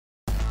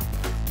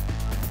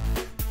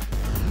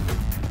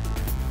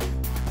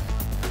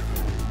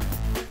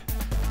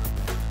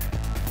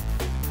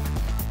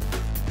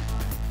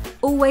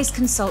Always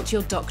consult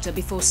your doctor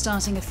before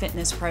starting a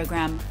fitness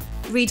program.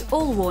 Read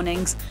all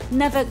warnings,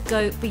 never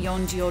go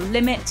beyond your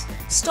limit,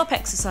 stop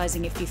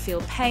exercising if you feel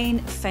pain,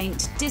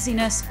 faint,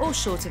 dizziness or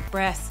short of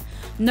breath.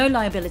 No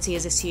liability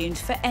is assumed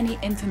for any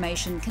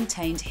information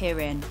contained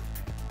herein.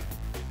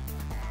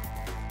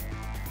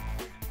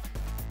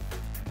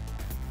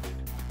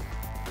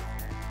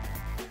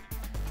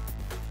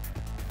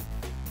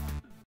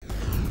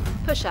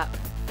 Push up,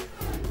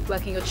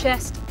 working your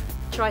chest,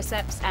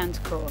 triceps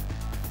and core.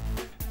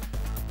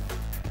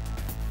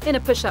 In a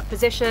push-up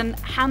position,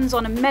 hands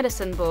on a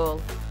medicine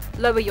ball.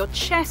 Lower your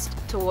chest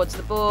towards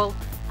the ball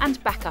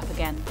and back up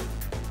again.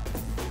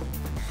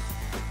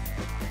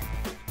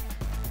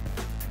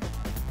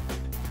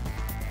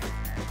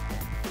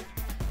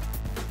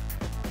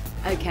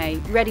 Okay,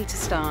 ready to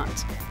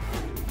start.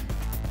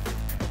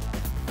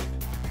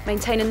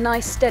 Maintain a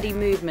nice steady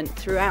movement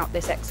throughout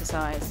this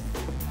exercise.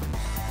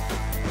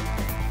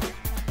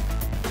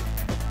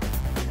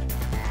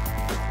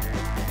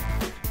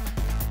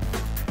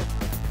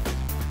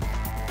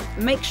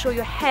 Make sure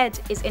your head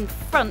is in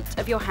front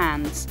of your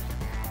hands.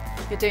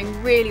 You're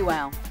doing really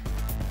well.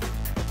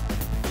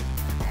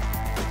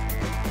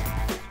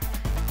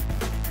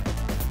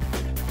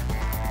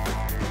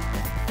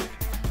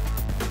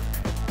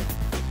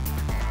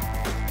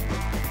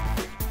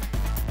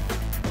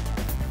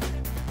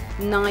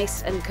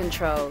 Nice and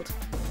controlled.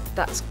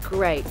 That's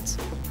great.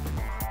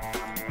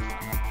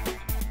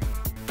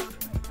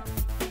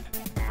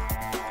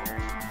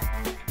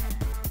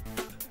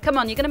 Come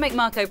on, you're going to make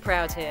Marco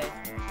proud here.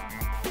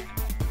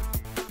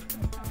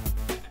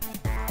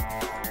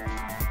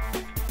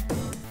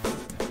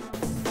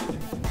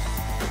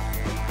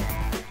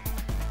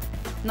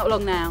 Not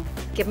long now.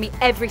 Give me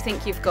everything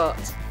you've got.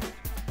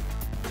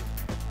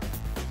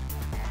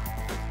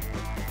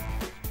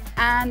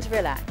 And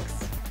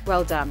relax.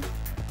 Well done.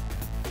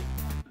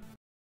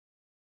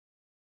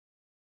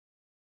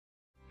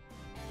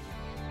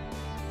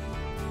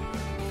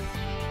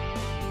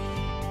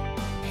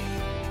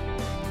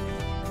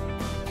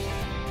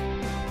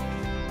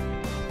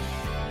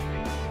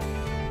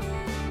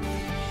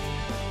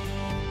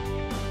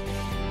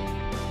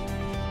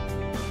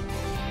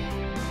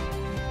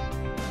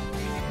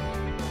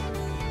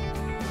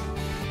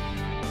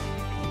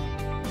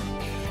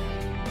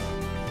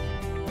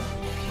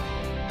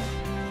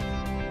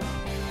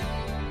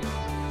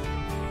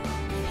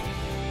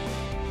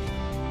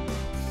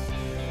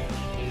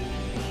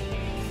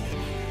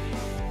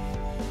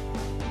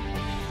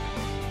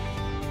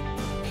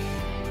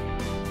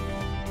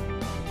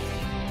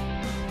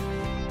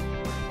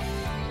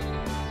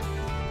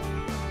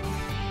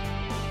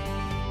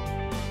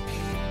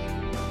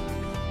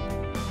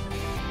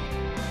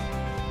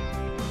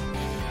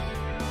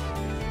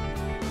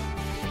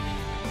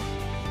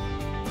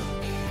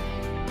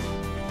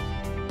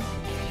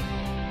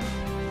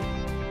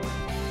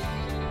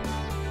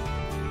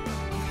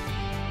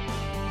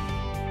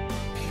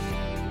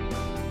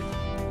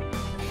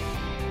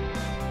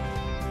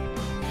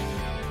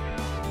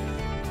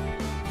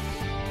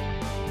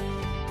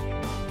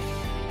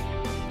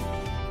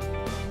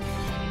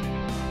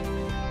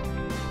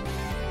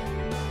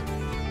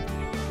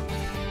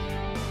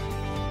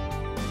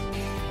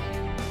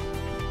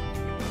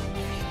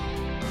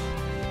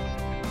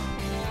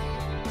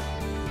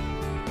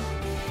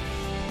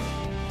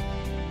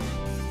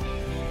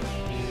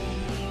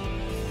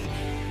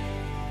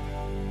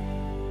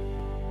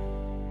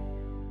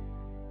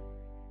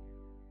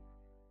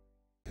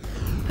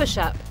 Push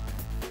up,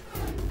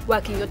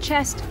 working your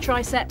chest,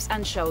 triceps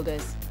and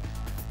shoulders.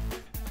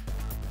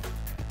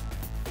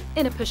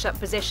 In a push-up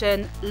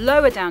position,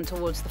 lower down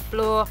towards the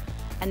floor,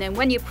 and then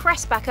when you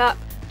press back up,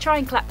 try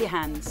and clap your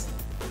hands.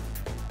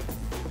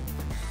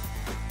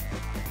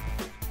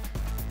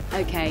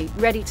 Okay,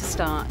 ready to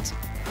start.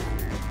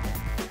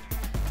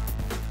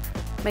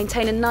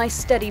 Maintain a nice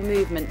steady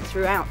movement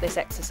throughout this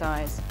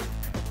exercise.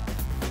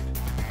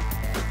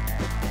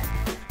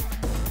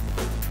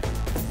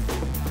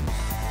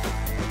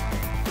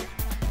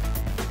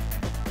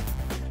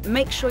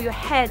 Make sure your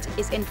head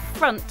is in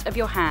front of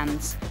your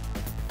hands.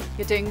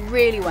 You're doing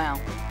really well.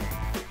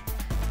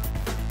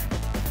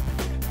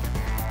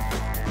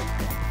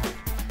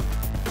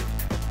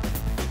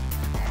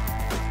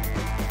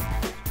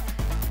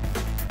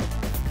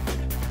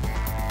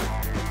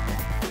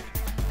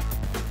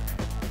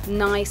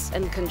 Nice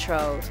and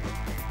controlled.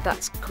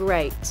 That's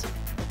great.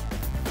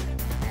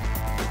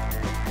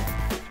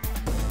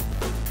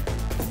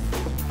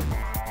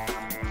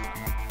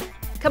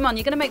 Come on,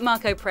 you're going to make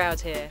Marco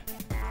proud here.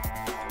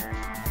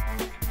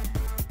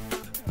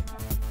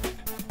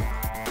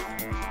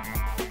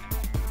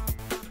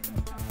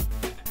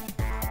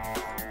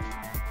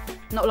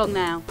 Not long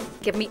now.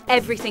 Give me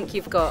everything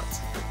you've got.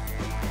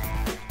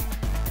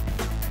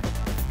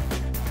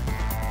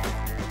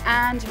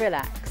 And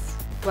relax.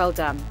 Well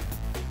done.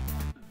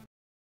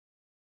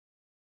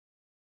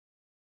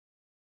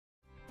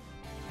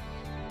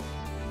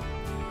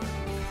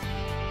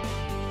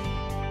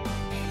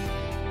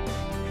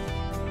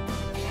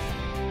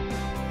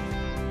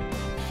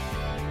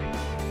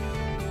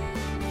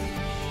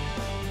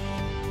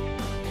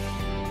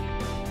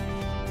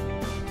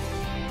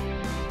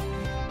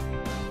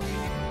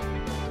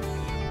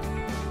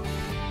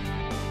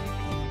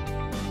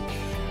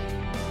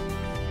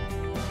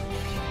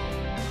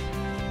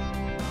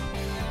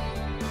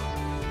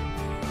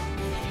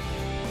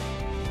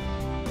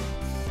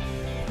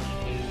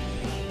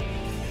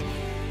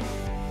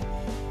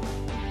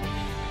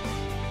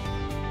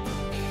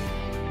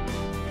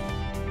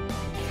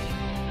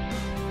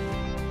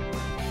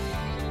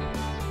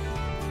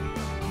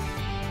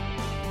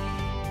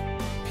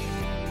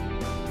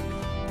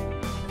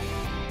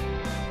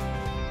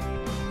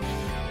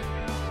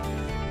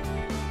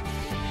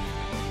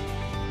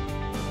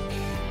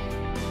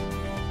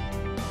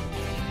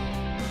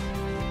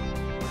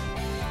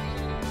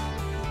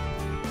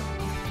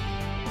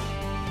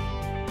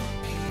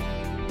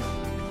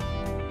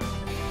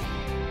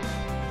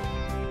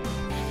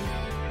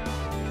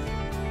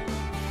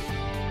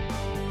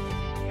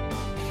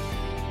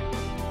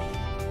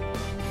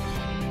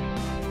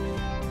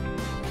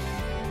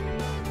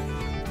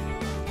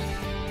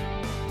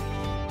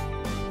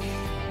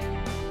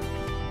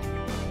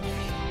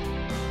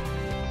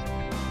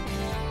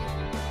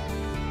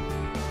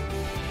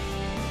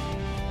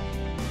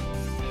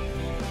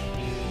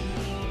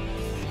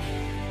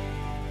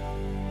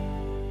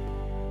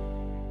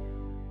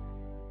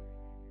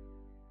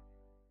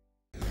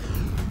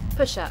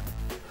 Push-up.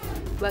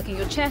 Working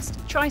your chest,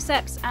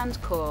 triceps and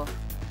core.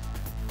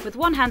 With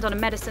one hand on a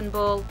medicine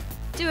ball,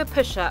 do a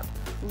push-up,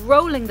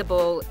 rolling the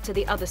ball to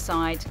the other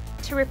side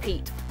to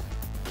repeat.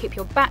 Keep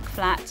your back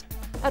flat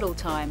at all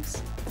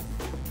times.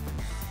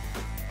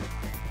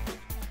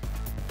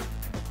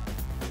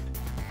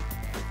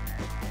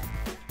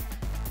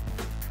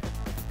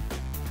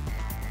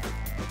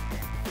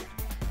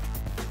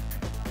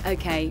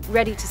 Okay,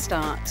 ready to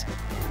start.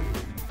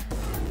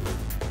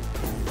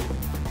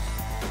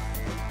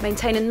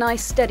 Maintain a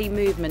nice steady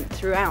movement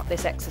throughout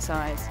this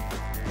exercise.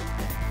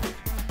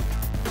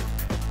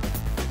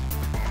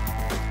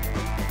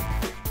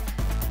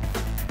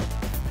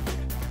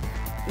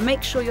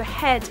 Make sure your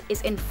head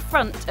is in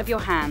front of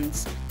your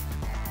hands.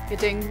 You're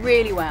doing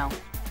really well.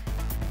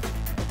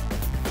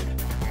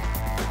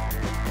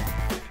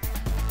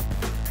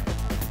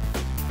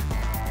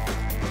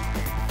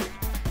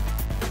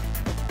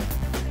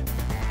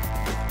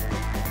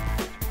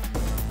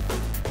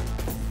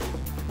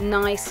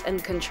 Nice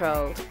and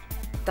controlled.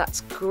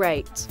 That's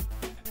great.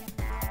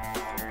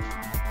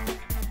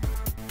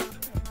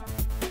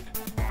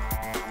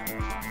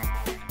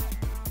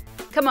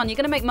 Come on, you're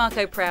going to make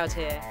Marco proud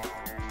here.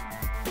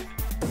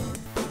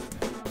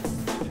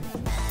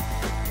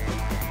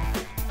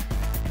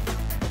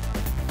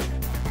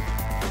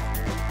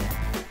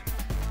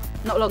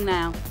 Not long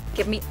now.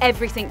 Give me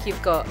everything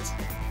you've got.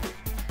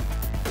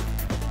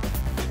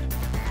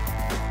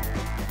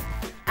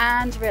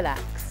 And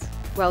relax.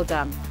 Well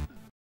done.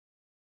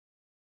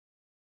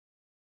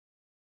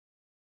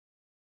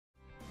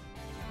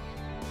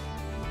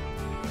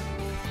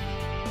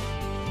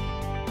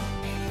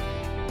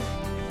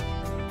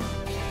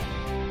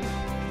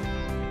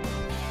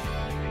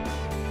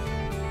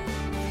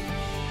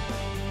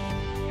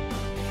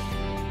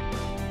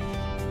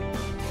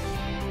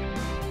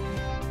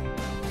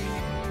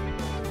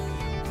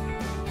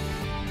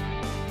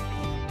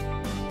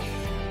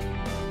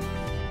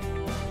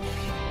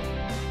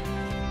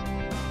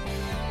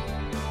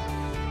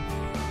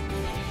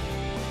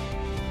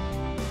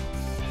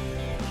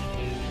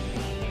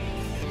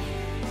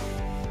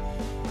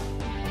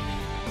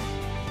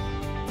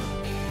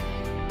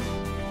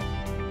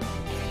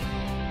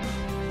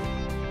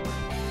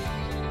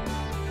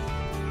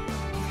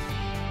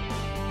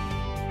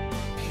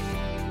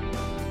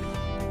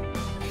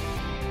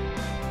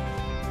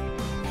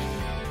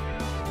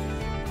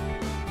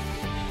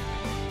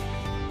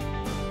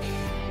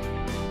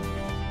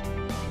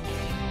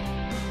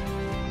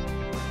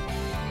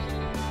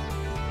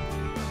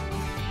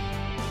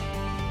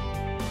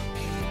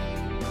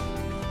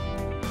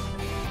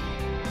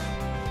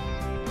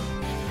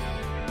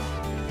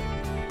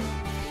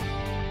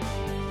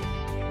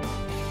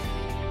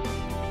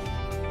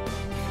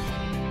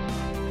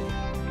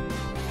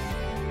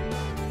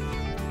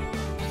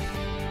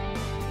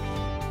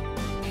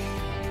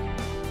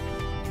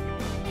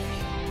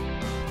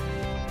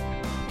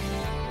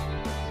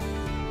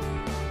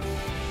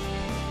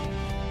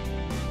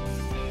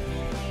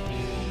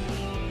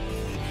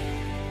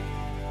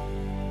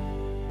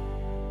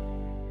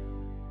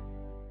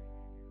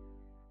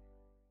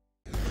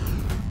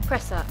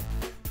 Press up.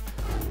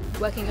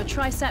 Working your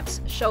triceps,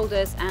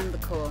 shoulders and the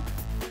core.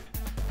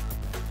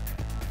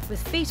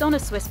 With feet on a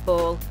Swiss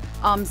ball,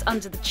 arms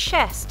under the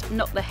chest,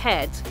 not the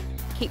head,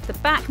 keep the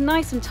back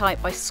nice and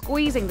tight by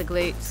squeezing the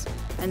glutes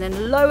and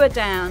then lower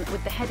down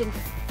with the head in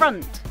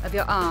front of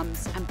your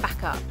arms and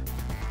back up.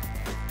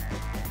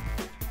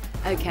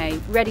 Okay,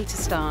 ready to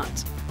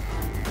start.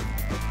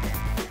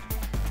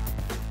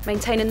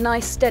 Maintain a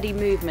nice steady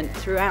movement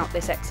throughout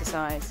this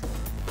exercise.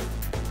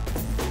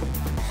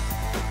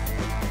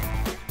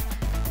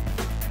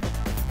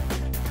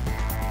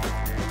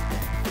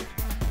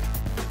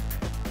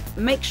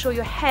 Make sure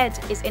your head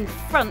is in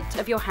front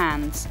of your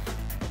hands.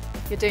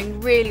 You're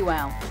doing really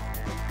well.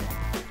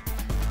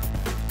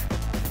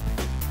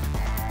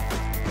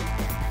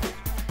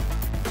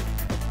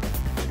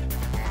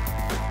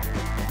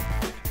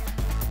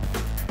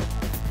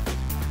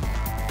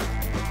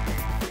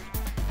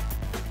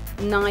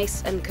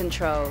 Nice and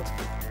controlled.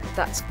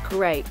 That's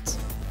great.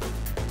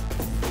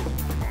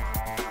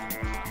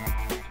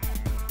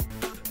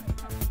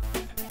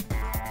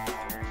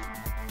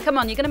 Come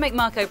on, you're going to make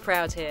Marco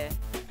proud here.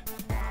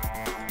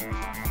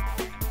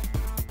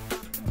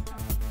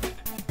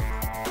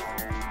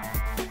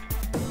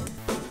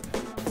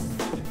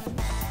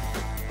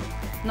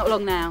 Not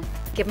long now.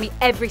 Give me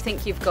everything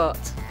you've got.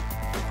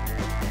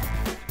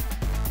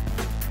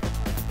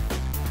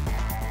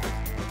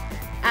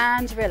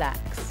 And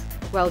relax.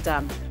 Well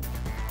done.